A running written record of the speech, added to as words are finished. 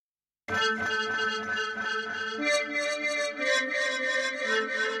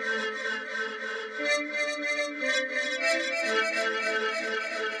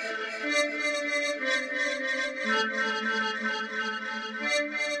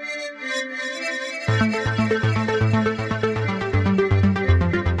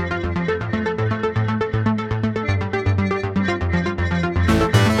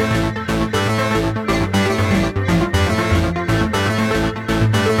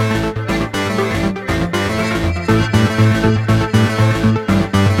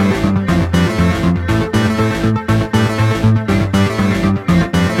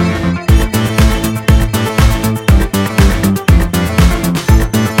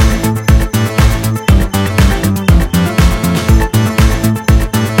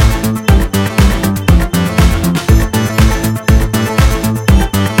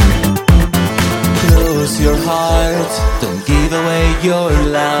Your heart, don't give away your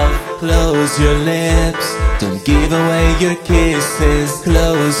love. Close your lips, don't give away your kisses.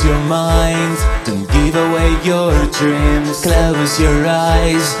 Close your mind, don't give away your dreams. Close your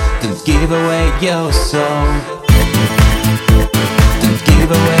eyes, don't give away your soul. Don't give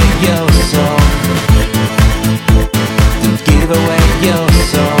away your soul. Don't give away your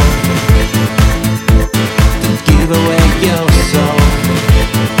soul. Don't give away your soul.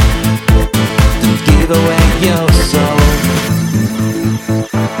 Give away your soul.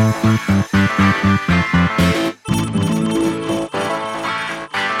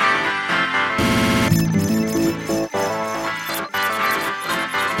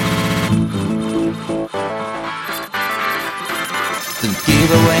 Don't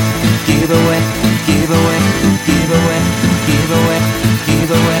give away, don't give away, don't give away, don't give away, don't give away, don't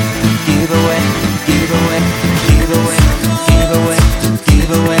give away, don't give away, don't give away.